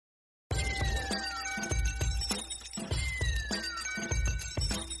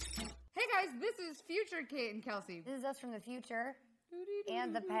guys, this is future Kate and Kelsey. This is us from the future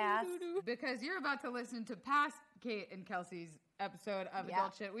and the past. Because you're about to listen to past Kate and Kelsey's episode of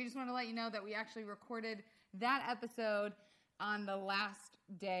Adult Shit. We just want to let you know that we actually recorded that episode on the last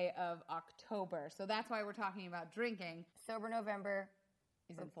day of October. So that's why we're talking about drinking. Sober November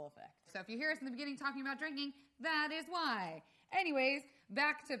is in full effect. So if you hear us in the beginning talking about drinking, that is why. Anyways,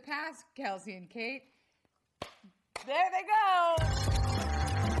 back to past Kelsey and Kate. There they go.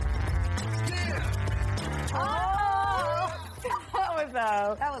 Oh!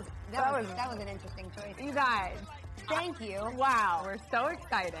 That was an interesting choice. You guys. Thank you. Wow, we're so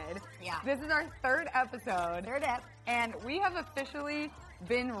excited. Yeah. This is our third episode. Third ep. And we have officially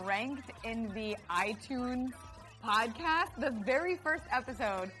been ranked in the iTunes podcast. The very first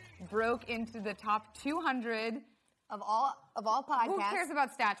episode broke into the top 200 of all podcasts. Who cares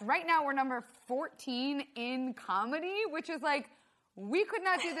about stats? Right now we're number 14 in comedy, which is like, we could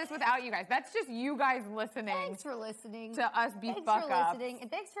not do this without you guys. That's just you guys listening. Thanks for listening. To us be fuck ups. Thanks for listening.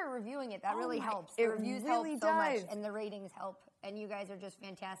 And thanks for reviewing it. That really helps. The reviews really help so much. And the ratings help. And you guys are just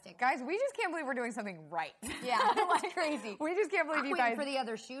fantastic. Guys, we just can't believe we're doing something right. Yeah, it's crazy. We just can't believe I'm you waiting guys. for the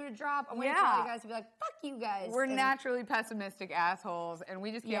other shoe to drop. I'm waiting for all you guys to be like, fuck you guys. We're naturally pessimistic assholes. And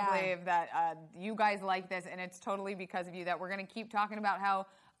we just can't believe that you guys like this. And it's totally because of you that we're going to keep talking about how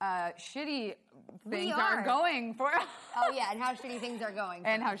shitty things are going for us. Oh, yeah, and how shitty things are going.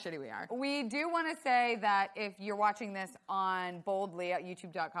 And how shitty we are. We do want to say that if you're watching this on Boldly at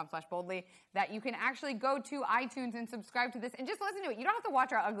youtube.com/boldly, that you can actually go to iTunes and subscribe to this and just listen to it. You don't have to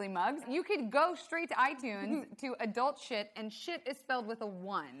watch our ugly mugs. You could go straight to iTunes to Adult Shit, and shit is spelled with a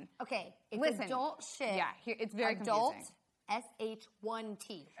 1. Okay, it's Adult Shit. Yeah, it's very Adult confusing.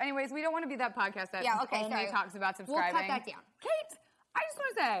 SH1T. Anyways, we don't want to be that podcast that only talks about subscribing. We'll cut that down. Kate, I just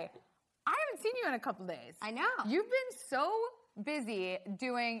want to say, I haven't seen you in a couple days. I know. You've been so busy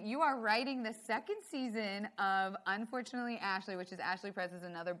you are writing the second season of Unfortunately Ashley, which is Ashley Press's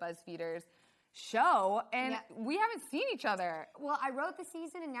Another BuzzFeeders show, and we haven't seen each other. Well, I wrote the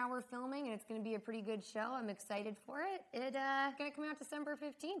season, and now we're filming, and it's going to be a pretty good show. I'm excited for it. It's going to come out December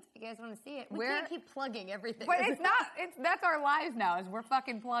 15th, if you guys want to see it. We can't keep plugging everything. But it's not, that's our lives now, is we're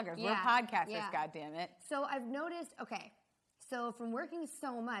fucking pluggers. We're podcasters, goddammit. So I've noticed, so from working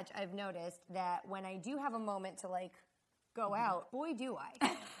so much, I've noticed that when I do have a moment to, go out, boy, do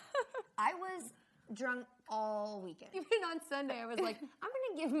I. I was drunk all weekend. Even on Sunday, I was like, I'm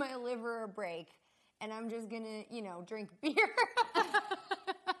going to give my liver a break, and I'm just going to, drink beer.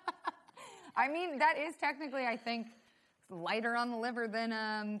 I mean, that is technically, I think, lighter on the liver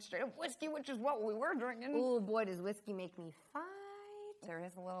than straight up whiskey, which is what we were drinking. Oh, boy, does whiskey make me fight. There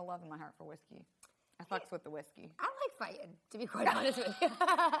is a little love in my heart for whiskey. I fucks with the whiskey. I like fighting, to be quite honest with you.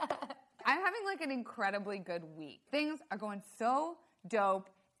 I'm having an incredibly good week. Things are going so dope,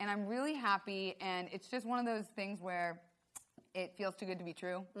 and I'm really happy, and it's just one of those things where it feels too good to be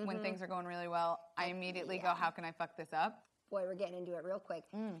true. Mm-hmm. When things are going really well, I immediately go, how can I fuck this up? Boy, we're getting into it real quick.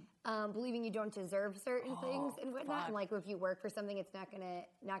 Believing you don't deserve certain things and whatnot. And if you work for something, it's not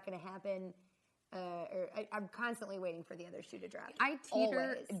gonna happen. I'm constantly waiting for the other shoe to drop. I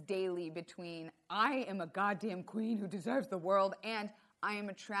teeter daily between I am a goddamn queen who deserves the world and I am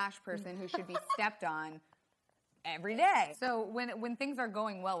a trash person who should be stepped on every day. So when things are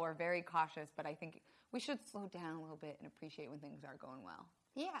going well, we're very cautious, but I think we should slow down a little bit and appreciate when things are going well.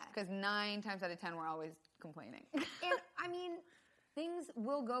 Yeah. Because 9 times out of 10, we're always complaining. And, I mean, things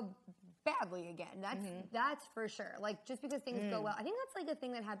will go badly again. That's for sure. Just because things go well. I think that's a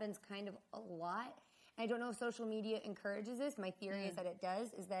thing that happens kind of a lot. And I don't know if social media encourages this. My theory is that it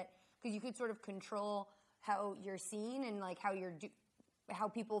does, is that because you could sort of control how you're seen and how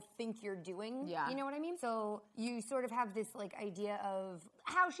people think you're doing. Yeah. You know what I mean? So you sort of have this idea of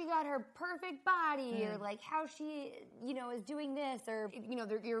how she got her perfect body or how she, is doing this or,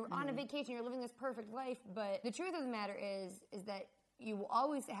 you're on a vacation, you're living this perfect life. But the truth of the matter is that you will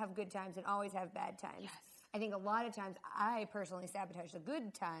always have good times and always have bad times. Yes. I think a lot of times I personally sabotage the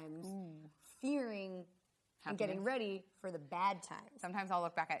good times, fearing and getting ready for the bad times. Sometimes I'll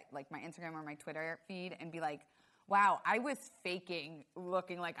look back at my Instagram or my Twitter feed and be like, wow, I was faking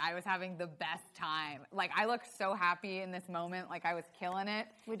looking like I was having the best time. I looked so happy in this moment, I was killing it,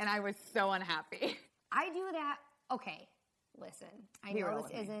 and I was so unhappy. I do that. Okay, listen. I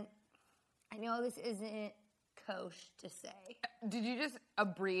know this isn't kosher to say. Did you just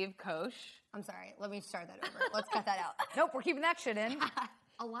abbreviate kosher? I'm sorry. Let me start that over. Let's cut that out. Nope, we're keeping that shit in.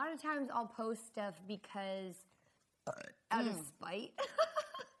 A lot of times I'll post stuff because out of spite.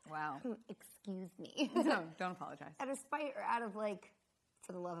 Wow. Excuse me. No, don't apologize. Out of spite or out of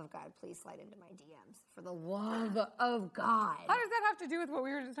For the love of God, please slide into my DMs. For the love of God. How does that have to do with what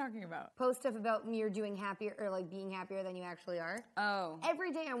we were just talking about? Post stuff about me or doing happier or like being happier than you actually are. Oh.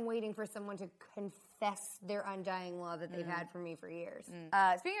 Every day I'm waiting for someone to confess their undying love that they've had for me for years.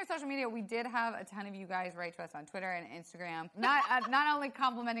 Speaking of social media, we did have a ton of you guys write to us on Twitter and Instagram. Not only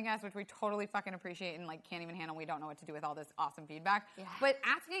complimenting us, which we totally fucking appreciate and like can't even handle. We don't know what to do with all this awesome feedback. Yeah. But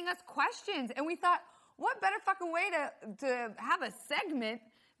asking us questions, and we thought, what better fucking way to have a segment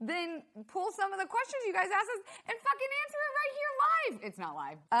than pull some of the questions you guys asked us and fucking answer it right here live. It's not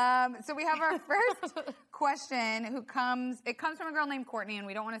live. So we have our first question it comes from a girl named Courtney, and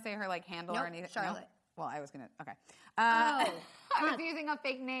we don't want to say her like handle or anything. Charlotte. No? Well, I was going to, okay. Oh. I was using a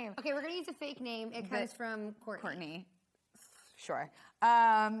fake name. Okay, we're going to use a fake name. It comes from Courtney. Courtney. Sure.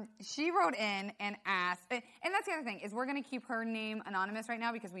 She wrote in and asked, and that's the other thing, is we're going to keep her name anonymous right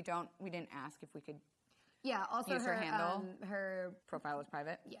now because we didn't ask if we could. Yeah, also use her handle. Her profile was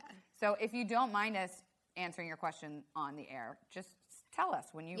private. Yeah. So if you don't mind us answering your question on the air, just tell us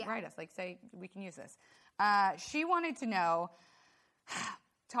when you write us. Like, say, we can use this. She wanted to know,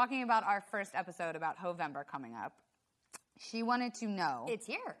 talking about our first episode about Hovember coming up, she wanted to know. It's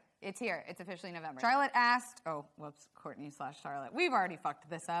here. It's here. It's officially November. Charlotte asked, Courtney/Charlotte. We've already fucked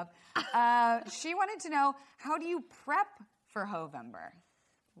this up. She wanted to know, how do you prep for Hovember?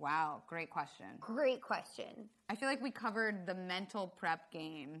 Wow, great question. Great question. I feel like we covered the mental prep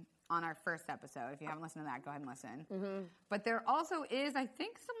game on our first episode. If you haven't listened to that, go ahead and listen. Mm-hmm. But there also is, I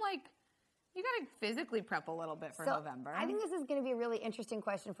think, some like, you got to physically prep a little bit for November. I think this is going to be a really interesting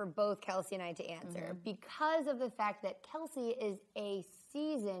question for both Kelsey and I to answer because of the fact that Kelsey is a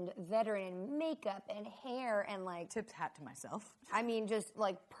seasoned veteran in makeup and hair and like... Tips hat to myself. I mean, just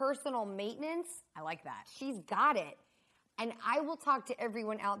like personal maintenance. I like that. She's got it. And I will talk to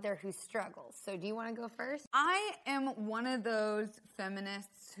everyone out there who struggles. So do you want to go first? I am one of those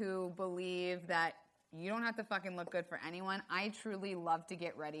feminists who believe that you don't have to fucking look good for anyone. I truly love to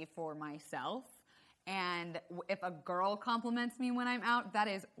get ready for myself. And if a girl compliments me when I'm out, that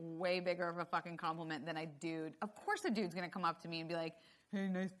is way bigger of a fucking compliment than a dude. Of course a dude's going to come up to me and be like, hey,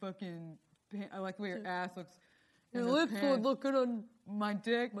 nice fucking pants. I like the way your ass looks. Your lips would look good on my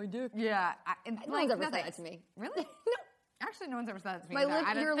dick. My dick. Yeah. No one's ever said that to me. Really? No. Actually, no one's ever said that to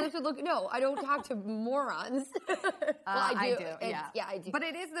me. Your lips would look... No, I don't talk to morons. Well, I do. Yeah. Yeah, I do. But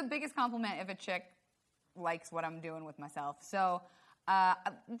it is the biggest compliment if a chick likes what I'm doing with myself. So I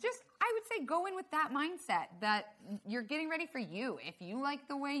would say go in with that mindset that you're getting ready for you. If you like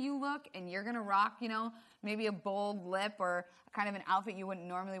the way you look and you're going to rock, maybe a bold lip or kind of an outfit you wouldn't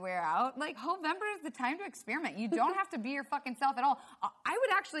normally wear out, like Hovember is the time to experiment. You don't have to be your fucking self at all. I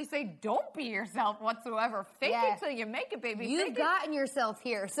would actually say don't be yourself whatsoever. Fake it till you make it, baby. You've gotten yourself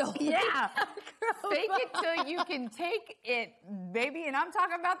here, so yeah. Fake it till you can take it, baby. And I'm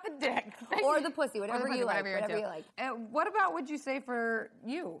talking about the dick. Or the pussy, whatever you like. What about would you say for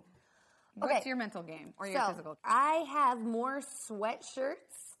you? What's your mental game or your physical? I have more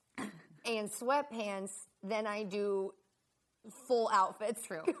sweatshirts and sweatpants than I do full outfits.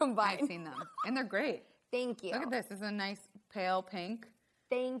 True. Combined. I've seen them. And they're great. Thank you. Look at this. This is a nice pale pink.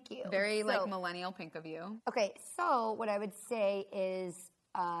 Thank you. Very like millennial pink of you. Okay, so what I would say is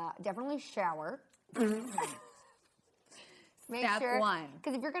definitely shower. Step one.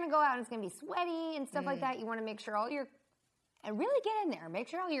 Because if you're going to go out and it's going to be sweaty and stuff like that, you want to make sure and really get in there. Make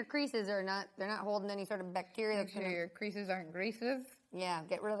sure all your creases they're not holding any sort of bacteria. Make sure your creases aren't greases. Yeah,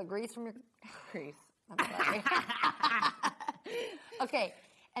 get rid of the grease from your crease. I'm sorry. Okay,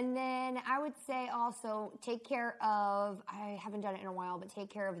 and then I would say also take care of, I haven't done it in a while, but take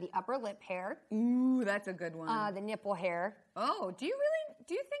care of the upper lip hair. Ooh, that's a good one. The nipple hair. Oh, do you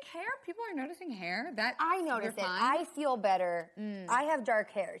think hair? People are noticing hair? I notice it. I feel better. I have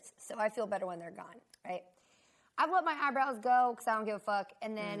dark hairs, so I feel better when they're gone, right? I've let my eyebrows go because I don't give a fuck.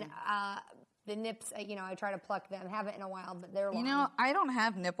 And then the nips, I try to pluck them. Haven't in a while, but they're long. I don't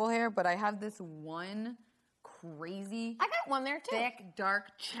have nipple hair, but I have this one crazy... I got one there, too. Thick,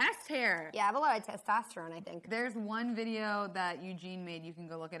 dark chest hair. Yeah, I have a lot of testosterone, I think. There's one video that Eugene made. You can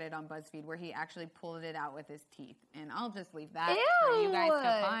go look at it on BuzzFeed where he actually pulled it out with his teeth. And I'll just leave that for you guys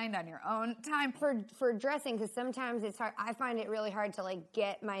to find on your own time. For dressing, because sometimes it's hard. I find it really hard to,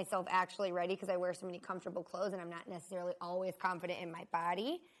 get myself actually ready because I wear so many comfortable clothes and I'm not necessarily always confident in my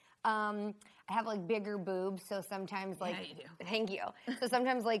body. I have bigger boobs, so sometimes yeah, you do. Thank you. So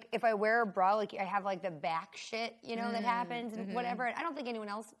sometimes if I wear a bra, I have the back shit, that happens and whatever. And I don't think anyone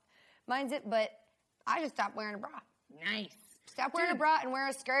else minds it, but I just stopped wearing a bra. Nice. Stop wearing a bra and wear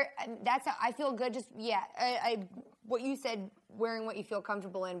a skirt. And that's how I feel good. Just what you said, wearing what you feel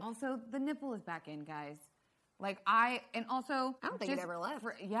comfortable in. Also, the nipple is back in, guys. And also, I don't think it ever left.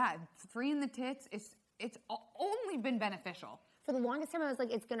 Freeing the tits it's only been beneficial. For the longest time, I was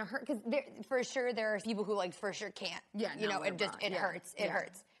like, it's gonna hurt because for sure there are people who like for sure can't. Yeah, you know, it hurts. It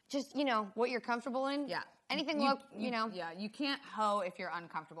hurts. Just what you're comfortable in. Yeah. Anything Yeah, you can't hoe if you're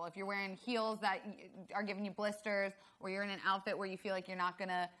uncomfortable. If you're wearing heels that are giving you blisters, or you're in an outfit where you feel like you're not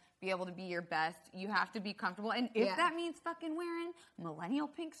gonna be able to be your best, you have to be comfortable. And if that means fucking wearing millennial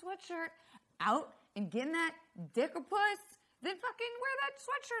pink sweatshirt out and getting that dick or puss, then fucking wear that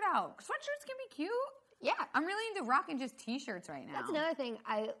sweatshirt out. Sweatshirts can be cute. Yeah. I'm really into rocking just t-shirts right now. That's another thing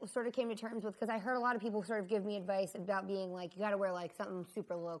I sort of came to terms with, because I heard a lot of people sort of give me advice about being like, you got to wear like something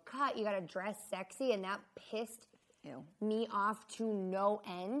super low cut, you got to dress sexy, and that pissed me off to no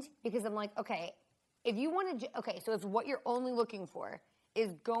end, because I'm like, okay, if you want to, so if what you're only looking for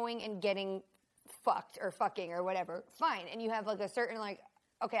is going and getting fucked or fucking or whatever, fine, and you have like a certain like,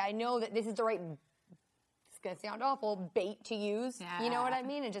 okay, I know that this is the right, it's going to sound awful, bait to use, you know what I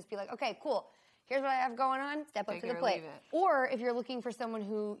mean? And just be like, okay, cool. Here's what I have going on. Step up to the plate. Or if you're looking for someone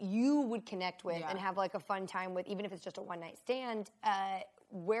who you would connect with and have like a fun time with, even if it's just a one-night stand,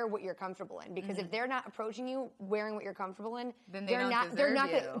 wear what you're comfortable in. Because if they're not approaching you wearing what you're comfortable in, then they're not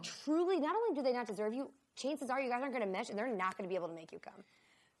gonna, truly, not only do they not deserve you, chances are you guys aren't going to mesh, and they're not going to be able to make you come.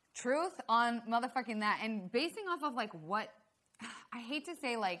 Truth on motherfucking that. And basing off of like what, I hate to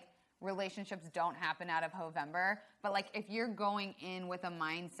say like, relationships don't happen out of Hovember, but like if you're going in with a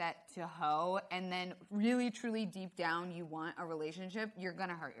mindset to hoe and then really truly deep down you want a relationship, you're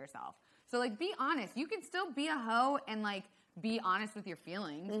gonna hurt yourself. So like be honest. You can still be a hoe and like be honest with your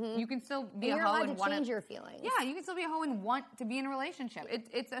feelings. You can still be a hoe and want to change your feelings. Yeah, you can still be a hoe and want to be in a relationship.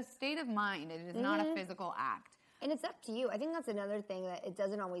 It's a state of mind. It is not a physical act. And it's up to you. I think that's another thing that it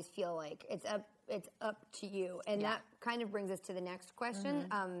doesn't always feel like. It's up to you. And that kind of brings us to the next question.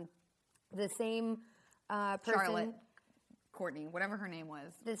 The same person, Charlotte, Courtney, whatever her name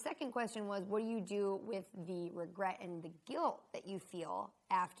was. The second question was, what do you do with the regret and the guilt that you feel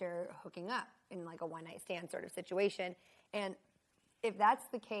after hooking up in like a one-night stand sort of situation? And if that's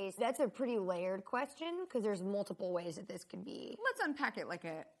the case, that's a pretty layered question, because there's multiple ways that this could be. Let's unpack it like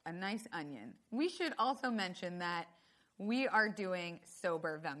a nice onion. We should also mention that we are doing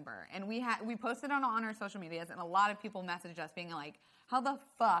Sobervember, and we posted on our social medias, and a lot of people messaged us being like, how the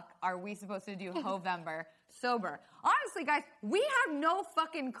fuck are we supposed to do Hovember sober? Honestly, guys, we have no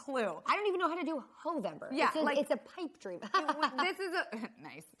fucking clue. I don't even know how to do Hovember. Yeah, it's a pipe dream. This is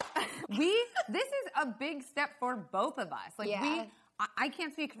nice. This is a big step for both of us. Like I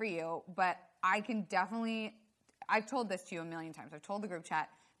can't speak for you, but I can definitely. I've told this to you a million times. I've told the group chat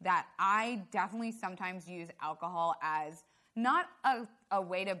that I definitely sometimes use alcohol as not a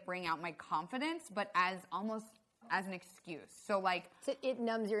way to bring out my confidence, but as almost as an excuse. So like... So it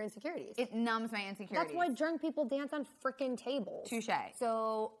numbs your insecurities. It numbs my insecurities. That's why drunk people dance on frickin' tables. Touché.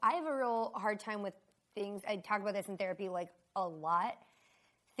 So I have a real hard time with things, I talk about this in therapy like a lot,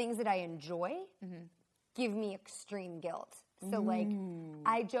 things that I enjoy give me extreme guilt. So like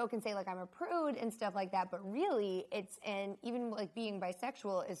I joke and say like I'm a prude and stuff like that, but really and even like being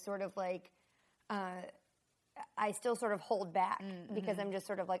bisexual is sort of like, I still sort of hold back because I'm just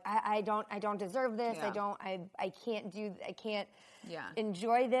sort of like, I don't deserve this. Yeah. I can't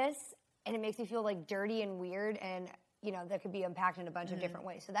enjoy this. And it makes me feel like dirty and weird, and that could be unpacked in a bunch of different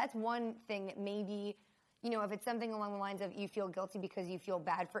ways. So that's one thing that maybe, if it's something along the lines of you feel guilty because you feel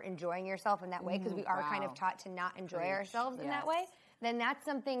bad for enjoying yourself in that way, because we are kind of taught to not enjoy ourselves in that way, then that's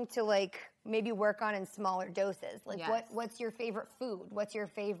something to like maybe work on in smaller doses. Like what's your favorite food? What's your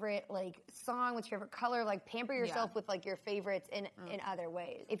favorite like song? What's your favorite color? Like pamper yourself with like your favorites in other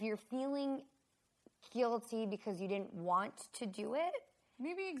ways. If you're feeling guilty because you didn't want to do it,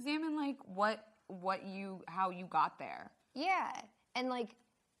 maybe examine like how you got there. Yeah. And like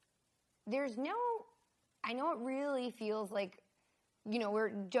I know it really feels like,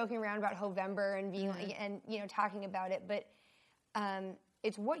 we're joking around about Hovember and being like, and talking about it, but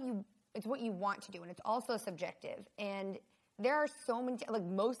it's what you want to do, and it's also subjective. And there are so many, like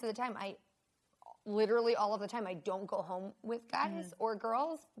most of the time, literally all of the time, I don't go home with guys or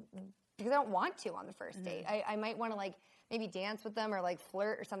girls because I don't want to on the first date. I might want to like maybe dance with them or like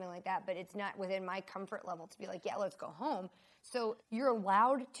flirt or something like that, but it's not within my comfort level to be like, yeah, let's go home. So you're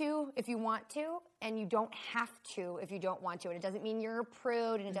allowed to if you want to, and you don't have to if you don't want to. And it doesn't mean you're a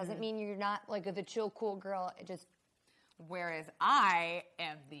prude, and it doesn't mean you're not like the chill, cool girl. It just... Whereas I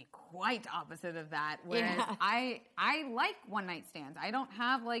am the quite opposite of that. Whereas I like one-night stands. I don't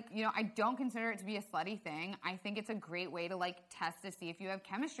have like, I don't consider it to be a slutty thing. I think it's a great way to like test to see if you have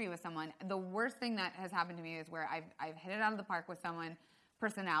chemistry with someone. The worst thing that has happened to me is where I've hit it out of the park with someone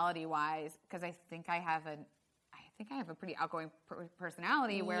personality-wise, because I think I have think I have a pretty outgoing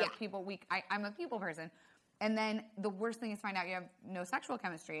personality where I'm a people person. And then the worst thing is find out you have no sexual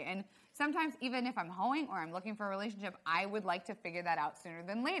chemistry. And sometimes even if I'm hoeing or I'm looking for a relationship, I would like to figure that out sooner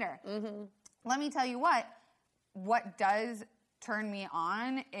than later. Mm-hmm. Let me tell you what does turn me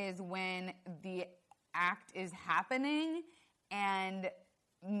on is when the act is happening and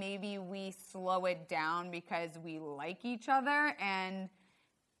maybe we slow it down because we like each other and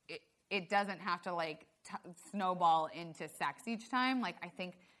it doesn't have to like snowball into sex each time. Like I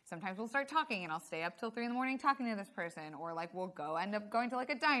think sometimes we'll start talking and I'll stay up till 3 a.m. talking to this person, or like we'll end up going to like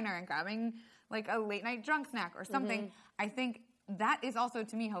a diner and grabbing like a late night drunk snack or something. Mm-hmm. I think that is also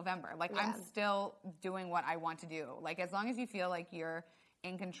to me Hovember. Like I'm still doing what I want to do. Like as long as you feel like you're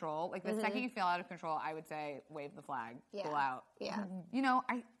in control, like the second you feel out of control, I would say wave the flag, pull out. Yeah. You know,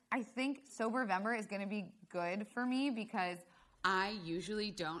 I think Sobervember is going to be good for me because I usually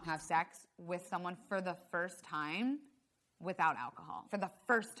don't have sex with someone for the first time without alcohol. For the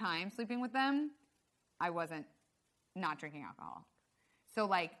first time sleeping with them, I wasn't not drinking alcohol. So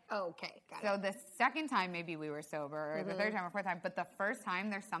like, okay, got it. So the second time maybe we were sober, or the third time or fourth time, but the first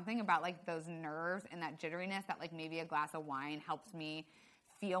time there's something about like those nerves and that jitteriness that like maybe a glass of wine helps me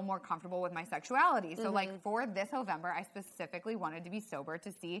feel more comfortable with my sexuality. So like for this Hovember, I specifically wanted to be sober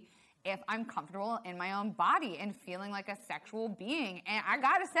to see if I'm comfortable in my own body and feeling like a sexual being. And I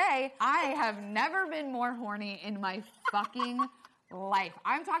gotta say, I have never been more horny in my fucking life.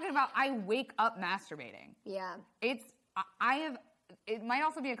 I'm talking about I wake up masturbating. Yeah. It might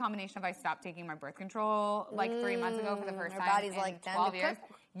also be a combination of I stopped taking my birth control like 3 months ago for the first time. Body's like 12 years.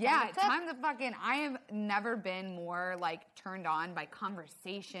 Yeah, time to fucking. I have never been more like turned on by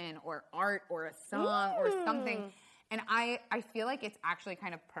conversation or art or a song or something. And I feel like it's actually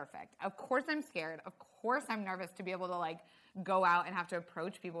kind of perfect. Of course I'm scared. Of course I'm nervous to be able to like go out and have to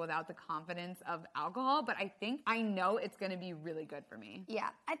approach people without the confidence of alcohol. But I know it's going to be really good for me.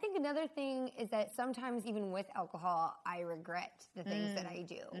 Yeah. I think another thing is that sometimes even with alcohol, I regret the things that I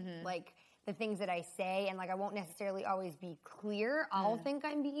do. Mm-hmm. Like the things that I say, and like I won't necessarily always be clear. I'll think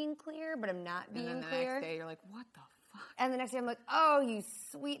I'm being clear, but I'm not being clear. And then the next day you're like, what the fuck? And the next day I'm like, oh, you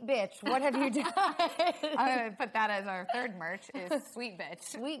sweet bitch. What have you done? I'm going to put that as our third merch is sweet bitch.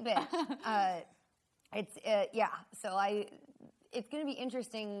 Sweet bitch. So it's going to be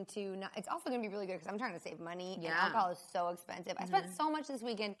interesting it's also going to be really good because I'm trying to save money. Yeah. And alcohol is so expensive. I spent so much this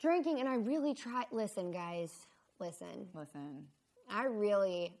weekend drinking and I really tried. Listen, guys, listen. I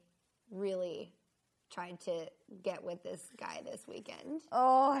really, really tried to get with this guy this weekend.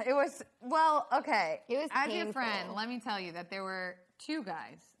 Oh, it was, well, okay. It was As painful. your friend, let me tell you that there were 2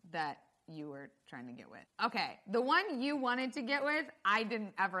 guys that you were trying to get with. Okay, the one you wanted to get with, I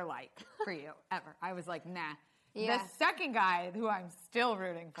didn't ever like for you, ever. I was like, nah. Yeah. The second guy, who I'm still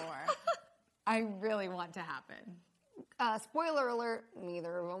rooting for, I really want to happen. Spoiler alert,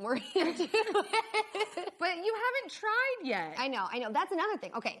 neither of them were into it. But you haven't tried yet. I know. That's another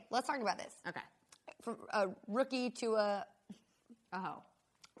thing. Okay, let's talk about this. Okay. From a rookie to a hoe.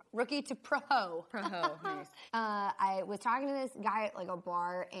 Rookie to pro-ho. Pro-ho, nice. I was talking to this guy at like a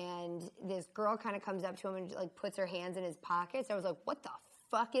bar, and this girl kind of comes up to him and like puts her hands in his pockets. I was like, what the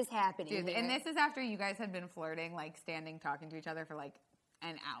fuck is happening Dude, here? and this is after you guys had been flirting, like standing, talking to each other for like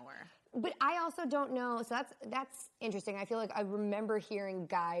an hour. But I also don't know. So that's interesting. I feel like I remember hearing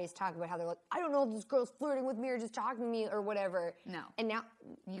guys talk about how they're like, I don't know if this girl's flirting with me or just talking to me or whatever. No. And now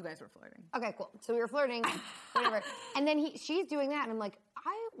you guys were flirting. Okay, cool. So we were flirting, whatever. And then she's doing that, and I'm like,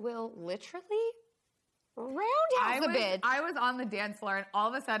 I will literally roundhouse a bitch. I was on the dance floor, and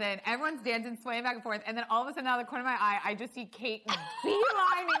all of a sudden, everyone's dancing, swaying back and forth, and then all of a sudden, out of the corner of my eye, I just see Kate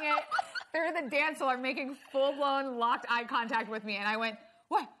beelining it through the dance floor, making full-blown locked eye contact with me, and I went,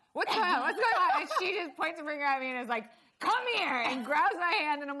 what? What's going on? What's going on? And she just points a finger at me and is like, come here, and grabs my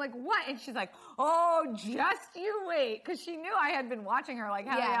hand, and I'm like, what? And she's like, oh, just you wait. Because she knew I had been watching her, like,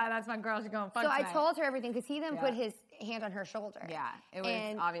 hell yeah, that's my girl. She's going fuck tonight. I told her everything, because he then put his hand on her shoulder. Yeah, it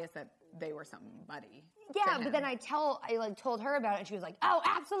was obvious that they were somebody. Yeah, but then I told her about it, and she was like, oh,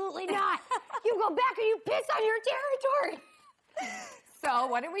 absolutely not. You go back and you piss on your territory. So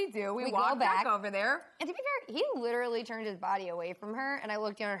what did we do? We walked back over there. And to be fair, he literally turned his body away from her, and I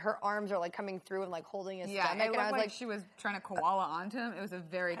looked down, and her arms are like coming through and like holding his stomach. Yeah, it looked like she was trying to koala onto him. It was a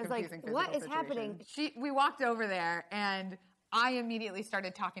very confusing physical what is situation. happening? We walked over there, and I immediately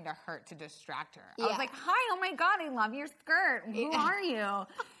started talking to her to distract her. I was like, hi, oh my God, I love your skirt. Who are you?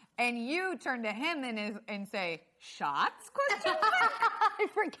 And you turn to him and say, shots? I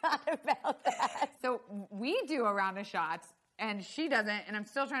forgot about that. So we do a round of shots. And she doesn't, and I'm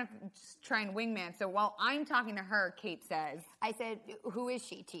still trying and wingman. So while I'm talking to her, Kate says, I said, who is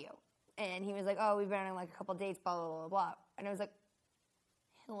she to you? And he was like, oh, we've been on like a couple dates, blah, blah, blah, blah. And I was like,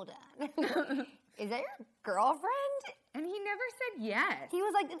 hold on. Is that your girlfriend? And he never said yes. He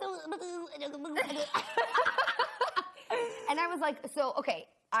was like, and I was like, so, okay,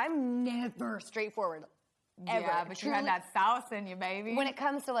 I'm never straightforward. Ever. Yeah, but you had that sauce in you, baby. When it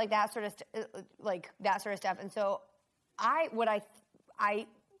comes to like that sort of stuff. And so I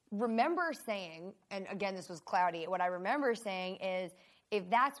remember saying, and again, this was cloudy, what I remember saying is, if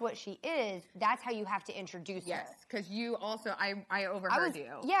that's what she is, that's how you have to introduce her. Yes, because you also, I overheard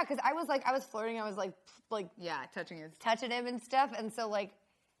you. Yeah, because I was flirting, I was like, yeah, touching him and stuff, and so like,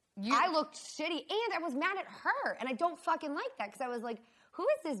 I looked shitty, and I was mad at her, and I don't fucking like that, because I was like, who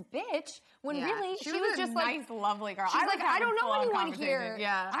is this bitch? When really, she was just like, nice, lovely girl. She's like, I don't know anyone here.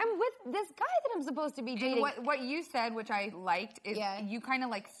 Yeah. I'm with this guy that I'm supposed to be dating. And what you said, which I liked, is you kind of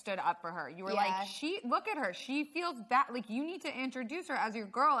like stood up for her. You were like, look at her. She feels bad. Like, you need to introduce her as your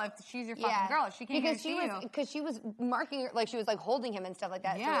girl if she's your fucking girl. If she can't because she was marking her, like she was like holding him and stuff like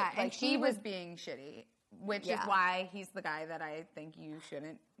that. Yeah, so, like, and she was being shitty, which is why he's the guy that I think you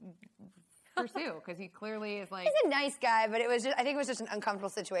shouldn't pursue, because he clearly is like, he's a nice guy, but I think it was just an uncomfortable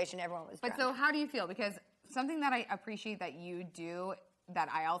situation. Everyone was drunk. But so how do you feel? Because something that I appreciate that you do, that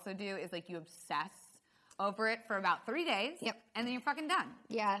I also do, is like you obsess over it for about 3 days. Yep. And then you're fucking done.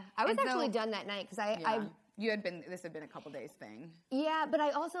 Yeah. I was actually done that night, because this had been a couple days thing. Yeah, but I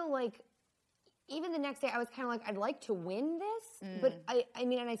also like, even the next day, I was kind of like, I'd like to win this, but I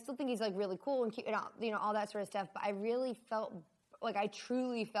mean, and I still think he's like really cool and cute and all, all that sort of stuff, but I really felt like, I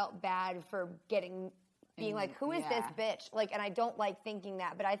truly felt bad for being like, who is this bitch? Like, and I don't like thinking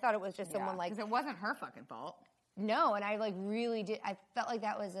that, but I thought it was just someone like, because it wasn't her fucking fault. No, and I like really did. I felt like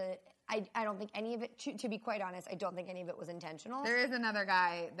that was I don't think any of it, to be quite honest, I don't think any of it was intentional. There is another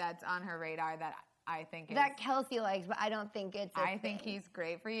guy that's on her radar that I think that Kelsey likes, but I don't think it's I think he's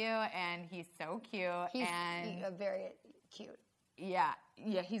great for you, and he's so cute. He's very cute. Yeah,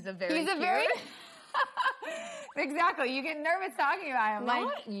 he's a very Exactly. You get nervous talking about him.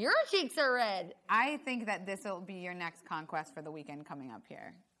 No, your cheeks are red. I think that this will be your next conquest for the weekend coming up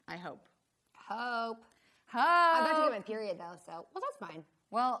here. I hope. I'm about to get my period though, so that's fine.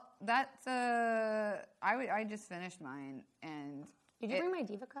 Well, that's I just finished mine, and did you bring my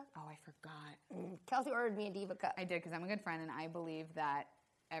Diva cup? Oh, I forgot. Kelsey ordered me a Diva cup. I did, because I'm a good friend, and I believe that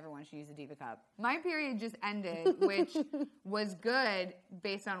everyone should use a Diva cup. My period just ended, which was good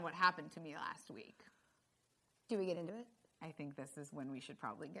based on what happened to me last week. Do we get into it? I think this is when we should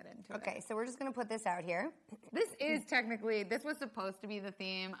probably get into it. Okay, so we're just going to put this out here. This was supposed to be the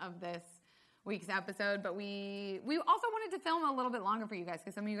theme of this week's episode, but we also wanted to film a little bit longer for you guys,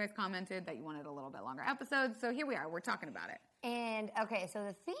 because some of you guys commented that you wanted a little bit longer episodes, so here we are. We're talking about it. And, okay, so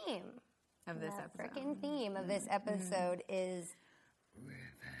the theme of this episode. The freaking theme of this episode is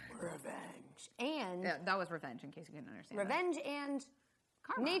revenge. And that was revenge, in case you couldn't understand. Revenge and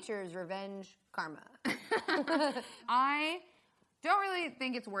karma. Nature's revenge, karma. I don't really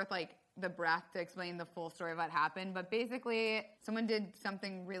think it's worth like the breath to explain the full story of what happened, but basically someone did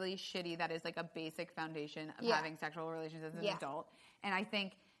something really shitty that is like a basic foundation of having sexual relations as an adult. And I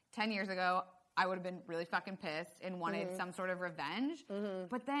think 10 years ago, I would have been really fucking pissed and wanted some sort of revenge.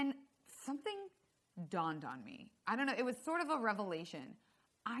 But then something dawned on me. I don't know. It was sort of a revelation.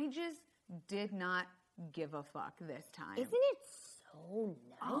 I just did not give a fuck this time. Isn't it so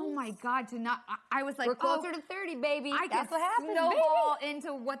nice? Oh my God, I was like, we're closer to 30, baby. That's what happens, snowball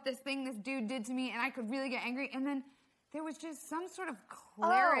into what this dude did to me, and I could really get angry. And then there was just some sort of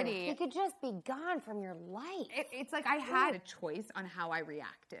clarity. He could just be gone from your life. It's like I had a choice on how I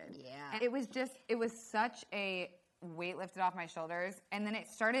reacted. Yeah. And it was such a weight lifted off my shoulders. And then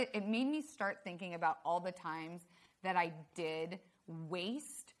it made me start thinking about all the times that I did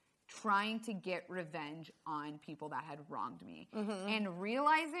waste trying to get revenge on people that had wronged me. And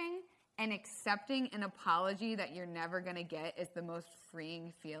realizing and accepting an apology that you're never going to get is the most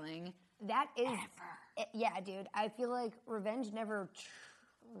freeing feeling that is ever. Yeah, dude. I feel like revenge never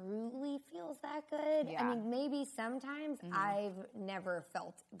truly feels that good. Yeah. I mean, maybe sometimes. I've never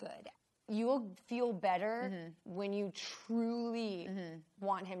felt good. You will feel better when you truly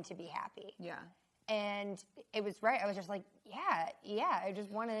want him to be happy. Yeah. And it was right. I was just like, yeah, I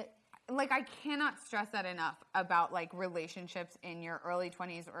just want to. Like, I cannot stress that enough about, like, relationships in your early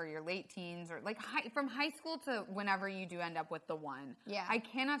 20s or your late teens, or, like, from high school to whenever you do end up with the one. Yeah. I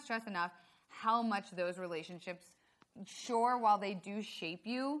cannot stress enough how much those relationships, sure, while they do shape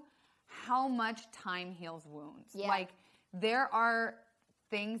you, how much time heals wounds. Yeah. Like, there are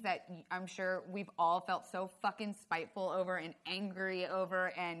things that I'm sure we've all felt so fucking spiteful over and angry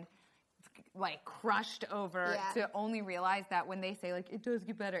over and like crushed over to only realize that when they say like it does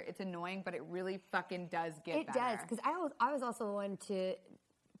get better, it's annoying, but it really fucking does get better. It does, because I was also one to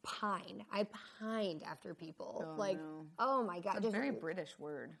pine. I pined after people. Oh my God. It's a very British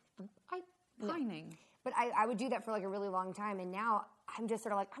word. Pining. No. But I would do that for like a really long time, and now I'm just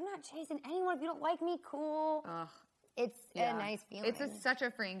sort of like, I'm not chasing anyone. If you don't like me, cool. It's a nice feeling. It's such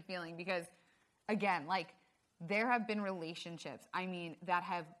a freeing feeling because, again, like, there have been relationships, I mean, that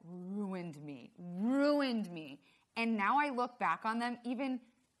have ruined me. And now I look back on them even,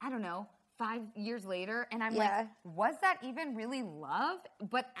 I don't know, 5 years later, and I'm like, was that even really love?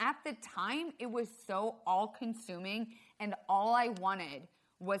 But at the time, it was so all-consuming, and all I wanted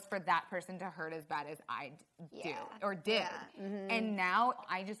was for that person to hurt as bad as I do or did. And now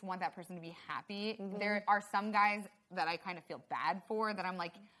I just want that person to be happy. There are some guys that I kind of feel bad for, that I'm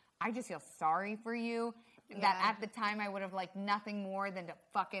like, I just feel sorry for you. That at the time I would have liked nothing more than to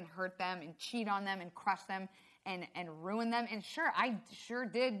fucking hurt them and cheat on them and crush them and ruin them. And sure, I sure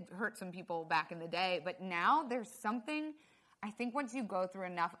did hurt some people back in the day, but now there's something, I think once you go through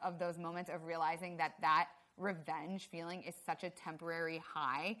enough of those moments of realizing that revenge feeling is such a temporary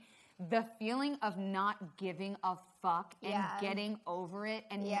high, the feeling of not giving a fuck and getting over it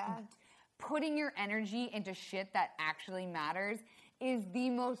and putting your energy into shit that actually matters is the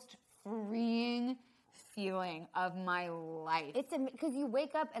most freeing feeling of my life. It's because you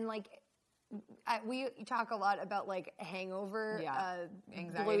wake up and like we talk a lot about like hangover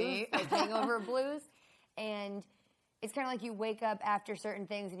anxiety, blues, like hangover blues, and it's kind of like you wake up after certain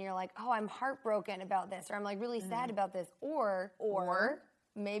things and you're like, oh, I'm heartbroken about this, or I'm like really sad about this, or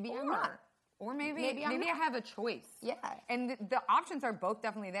maybe I'm not. Or maybe I have a choice. Yeah. And the options are both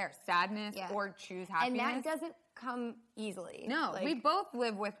definitely there. Sadness or choose happiness. And that doesn't come easily. No, we both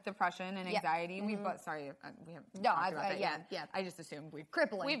live with depression and anxiety. We both, sorry, we haven't talked about that yet. I just assumed we've put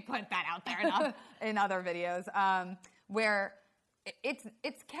that out there enough in other videos where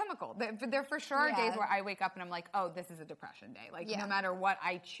it's chemical. There for sure are days where I wake up and I'm like, oh, this is a depression day. Like no matter what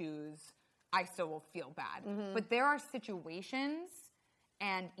I choose, I still will feel bad. But there are situations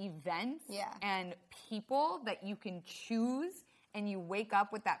and events and people that you can choose, and you wake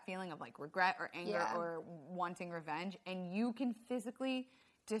up with that feeling of like regret or anger or wanting revenge, and you can physically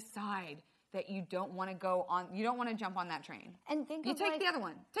decide that you don't want to jump on that train. And you take the other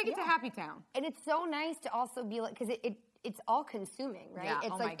one. Take it to Happy Town. And it's so nice to also be like, because it's all consuming, right? Yeah.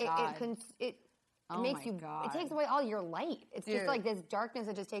 It's like it makes you. God. It takes away all your light. It's just like this darkness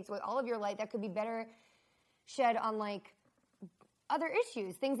that just takes away all of your light that could be better shed on like other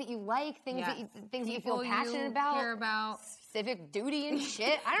issues, things that you like, things that you feel passionate about, care about, civic duty and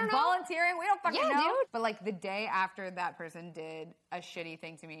shit. I don't know. Volunteering, we don't fucking know. Dude. But like the day after that person did a shitty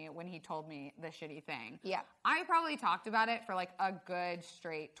thing to me, when he told me the shitty thing, I probably talked about it for like a good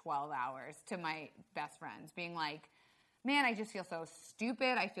straight 12 hours to my best friends, being like, man, I just feel so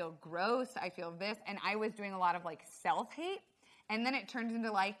stupid. I feel gross. I feel this. And I was doing a lot of like self-hate. And then it turns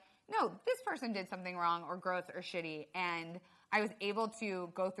into like, no, this person did something wrong or gross or shitty. And I was able to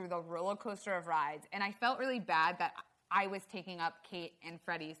go through the roller coaster of rides. And I felt really bad that I was taking up Kate and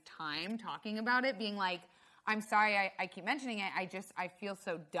Freddie's time talking about it, being like, I'm sorry I keep mentioning it. I feel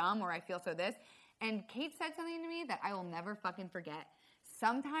so dumb, or I feel so this. And Kate said something to me that I will never fucking forget.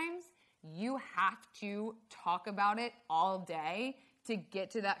 Sometimes you have to talk about it all day to get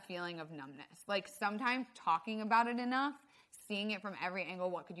to that feeling of numbness. Like sometimes talking about it enough, seeing it from every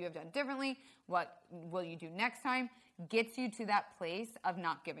angle, what could you have done differently? What will you do next time? Gets you to that place of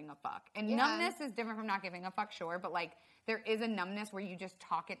not giving a fuck. And numbness is different from not giving a fuck, sure, but like there is a numbness where you just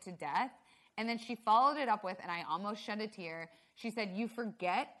talk it to death. And then she followed it up with, and I almost shed a tear, she said, you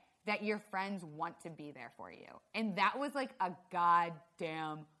forget that your friends want to be there for you. And that was like a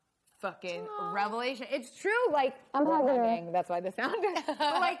goddamn fucking revelation. It's true. Like, I'm hugging. That's why the sound is.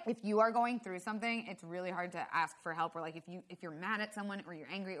 But like, if you are going through something, it's really hard to ask for help. Or like, if you're mad at someone, or you're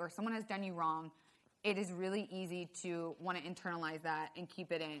angry, or someone has done you wrong, it is really easy to want to internalize that and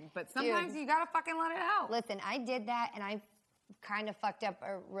keep it in. But sometimes you gotta fucking let it out. Listen, I did that, and I kind of fucked up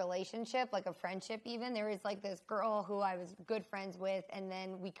a relationship, like a friendship even. There was like this girl who I was good friends with, and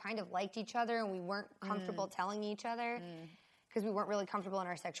then we kind of liked each other, and we weren't comfortable telling each other because we weren't really comfortable in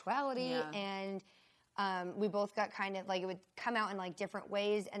our sexuality. And we both got kind of like, it would come out in like different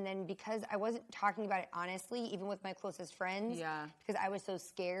ways. And then because I wasn't talking about it honestly, even with my closest friends, because I was so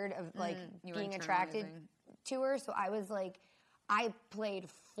scared of like being attracted to her. So I was like, I played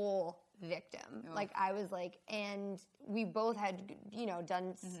full victim. Like I was like, and we both had, you know,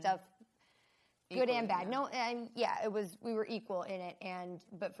 done stuff good and bad. No, and it was, we were equal in it.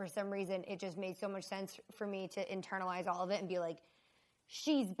 But for some reason, it just made so much sense for me to internalize all of it and be like,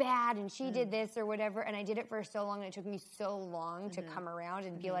 she's bad and she did this or whatever. And I did it for so long, and it took me so long to come around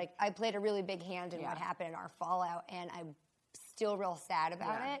and be like, I played a really big hand in what happened in our fallout, and I'm still real sad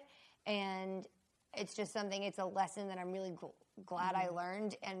about it. And it's just something, it's a lesson that I'm really glad I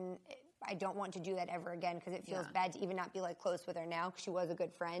learned, and I don't want to do that ever again, because it feels bad to even not be like close with her now, because she was a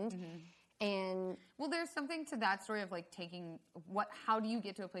good friend. And well, there's something to that story of like how do you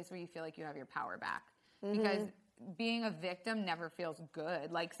get to a place where you feel like you have your power back? Because being a victim never feels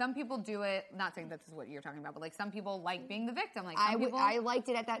good. Like, some people do it, not saying this is what you're talking about, but like some people like being the victim. Like, I liked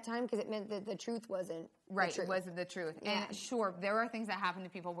it at that time because it meant that the truth wasn't right. The truth. It wasn't the truth. Yeah. And sure, there are things that happen to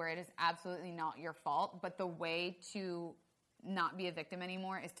people where it is absolutely not your fault, but the way to not be a victim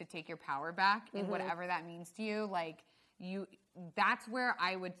anymore is to take your power back, and whatever that means to you. Like, that's where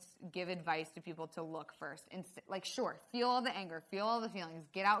I would give advice to people to look first. And like, sure, feel all the anger, feel all the feelings,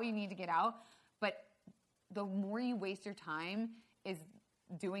 get out what you need to get out, but the more you waste your time is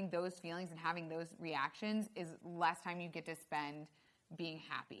doing those feelings and having those reactions, is less time you get to spend being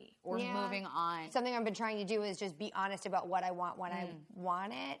happy or moving on. Something I've been trying to do is just be honest about what I want when I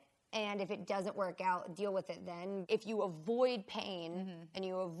want it. And if it doesn't work out, deal with it then. If you avoid pain and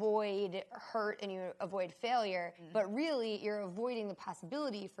you avoid hurt and you avoid failure, but really you're avoiding the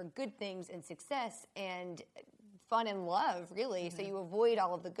possibility for good things and success and fun and love, really. So you avoid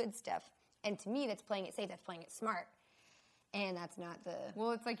all of the good stuff. And to me, that's playing it safe, that's playing it smart. And that's not the...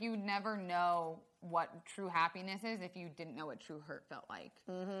 Well, it's like you would never know what true happiness is if you didn't know what true hurt felt like.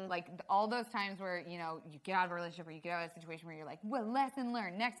 Like, all those times where, you know, you get out of a relationship or you get out of a situation where you're like, well, lesson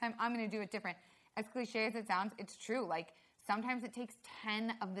learned. Next time, I'm going to do it different. As cliche as it sounds, it's true. Like, sometimes it takes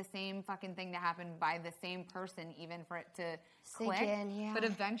 10 of the same fucking thing to happen by the same person even for it to click. But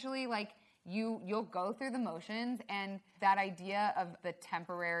eventually, like... You'll go through the motions, and that idea of the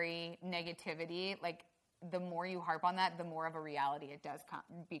temporary negativity, like, the more you harp on that, the more of a reality it does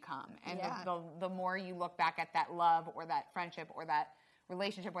become. And the more you look back at that love or that friendship or that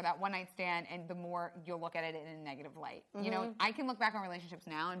relationship or that one-night stand, and the more you'll look at it in a negative light. You know, I can look back on relationships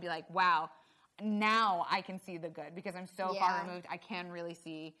now and be like, wow, now I can see the good, because I'm so far removed. I can really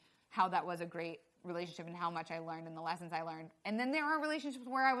see how that was a great relationship and how much I learned and the lessons I learned. And then there are relationships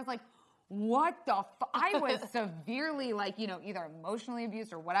where I was like, what the I was severely, like, you know, either emotionally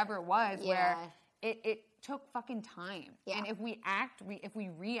abused or whatever it was, where it took fucking time. And if we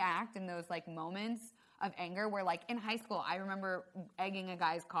react in those, like, moments of anger, where, like, in high school, I remember egging a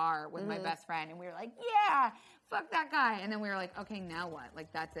guy's car with my best friend, and we were like, yeah, fuck that guy. And then we were like, okay, now what?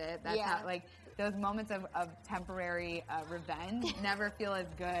 Like, that's it? That's how, like, those moments of temporary revenge never feel as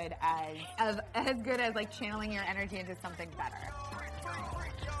good as like channeling your energy into something better.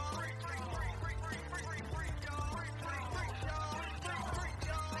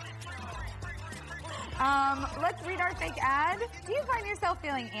 Let's read our fake ad. Do you find yourself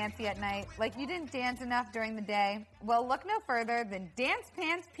feeling antsy at night, like you didn't dance enough during the day? Well, look no further than Dance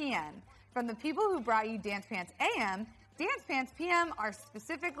Pants PM. From the people who brought you Dance Pants AM, Dance Pants PM are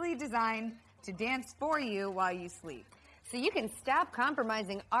specifically designed to dance for you while you sleep. So you can stop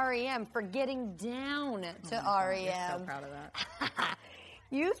compromising REM for getting down to REM. I'm so proud of that.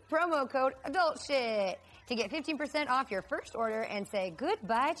 Use promo code ADULTSHIT to get 15% off your first order and say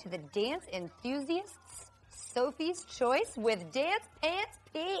goodbye to the dance enthusiasts. Sophie's Choice with Dance Pants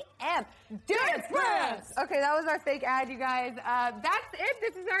PM. Dance Pants! Okay, that was our fake ad, you guys. That's it.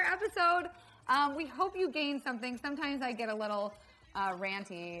 This is our episode. We hope you gained something. Sometimes I get a little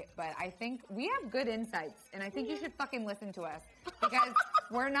ranty, but I think we have good insights, and I think you should fucking listen to us, because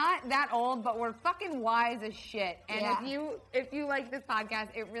we're not that old, but we're fucking wise as shit. And if you like this podcast,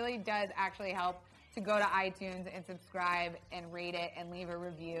 it really does actually help to go to iTunes and subscribe and rate it and leave a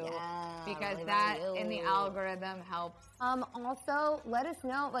review, because that in the algorithm helps. Also, let us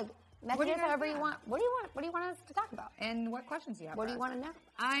know, like, message us however you want. What do you want us to talk about? And what questions do you have? What do you want to know?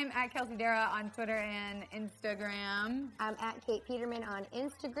 I'm at Kelsey Dara on Twitter and Instagram. I'm at Kate Peterman on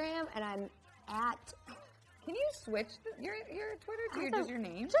Instagram, and I'm at... Can you switch your Twitter to just your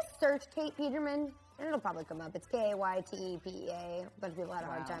name? Just search Kate Peterman, and it'll probably come up. It's Kaytepea. A bunch of people had a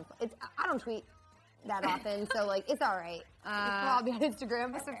hard time. I don't tweet that often, so, like, it's all right. I'll be on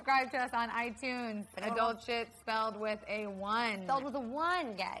Instagram. Subscribe to us on iTunes. Adult Shit spelled with a 1. Spelled with a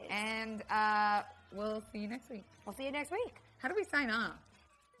 1, guys. And we'll see you next week. We'll see you next week. How do we sign off?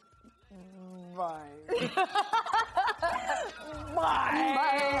 Bye.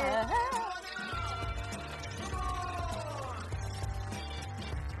 Bye. Bye.